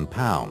 million.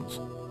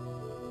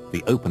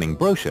 The opening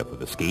brochure for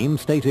the scheme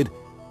stated,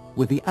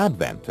 "With the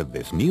advent of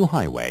this new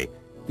highway,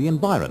 the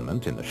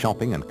environment in the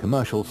shopping and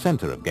commercial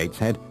centre of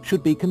Gateshead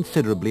should be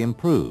considerably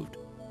improved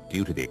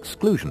due to the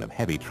exclusion of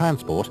heavy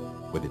transport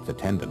with its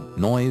attendant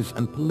noise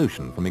and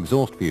pollution from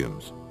exhaust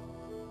fumes.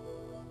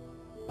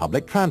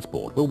 Public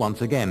transport will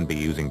once again be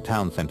using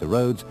town centre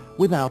roads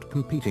without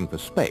competing for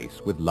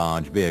space with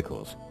large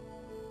vehicles,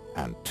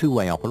 and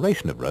two-way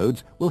operation of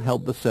roads will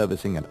help the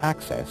servicing and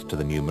access to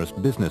the numerous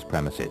business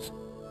premises,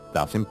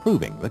 thus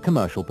improving the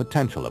commercial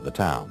potential of the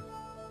town."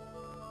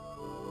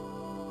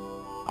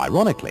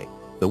 Ironically,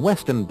 the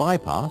Western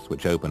Bypass,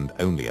 which opened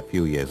only a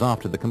few years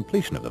after the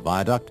completion of the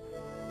viaduct,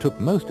 took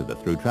most of the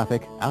through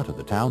traffic out of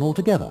the town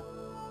altogether.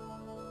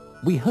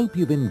 We hope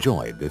you've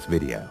enjoyed this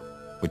video,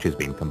 which has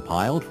been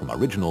compiled from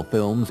original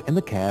films in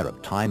the care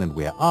of Tyne and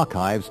Wear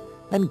Archives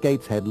and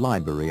Gateshead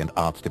Library and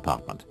Arts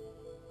Department.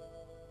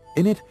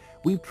 In it,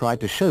 we've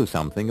tried to show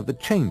something of the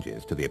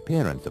changes to the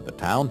appearance of the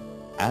town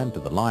and to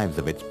the lives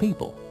of its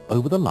people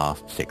over the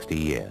last 60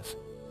 years.